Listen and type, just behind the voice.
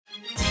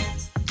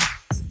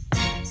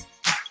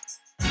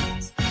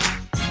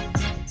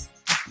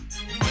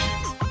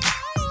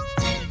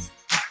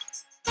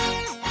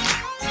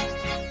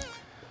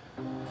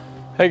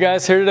Hey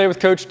guys, here today with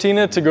Coach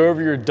Tina to go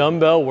over your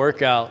dumbbell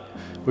workout.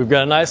 We've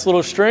got a nice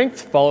little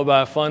strength followed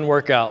by a fun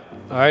workout.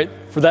 All right,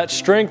 for that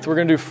strength, we're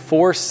gonna do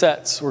 4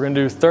 sets. We're gonna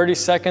do 30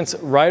 seconds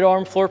right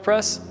arm floor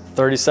press,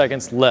 30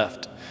 seconds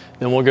left.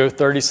 Then we'll go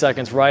 30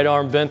 seconds right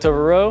arm bent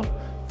over row,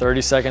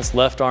 30 seconds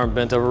left arm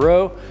bent over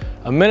row,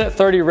 a minute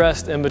 30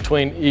 rest in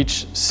between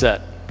each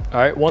set. All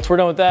right, once we're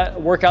done with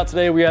that workout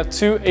today, we have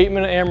 2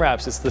 8-minute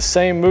AMRAPS. It's the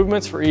same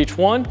movements for each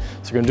one.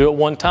 So we're gonna do it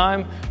one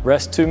time,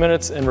 rest 2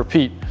 minutes and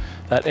repeat.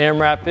 That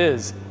AMRAP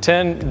is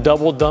 10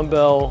 double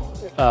dumbbell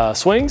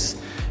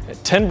swings,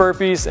 10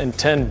 burpees, and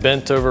 10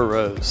 bent over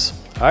rows.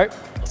 All right,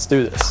 let's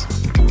do this.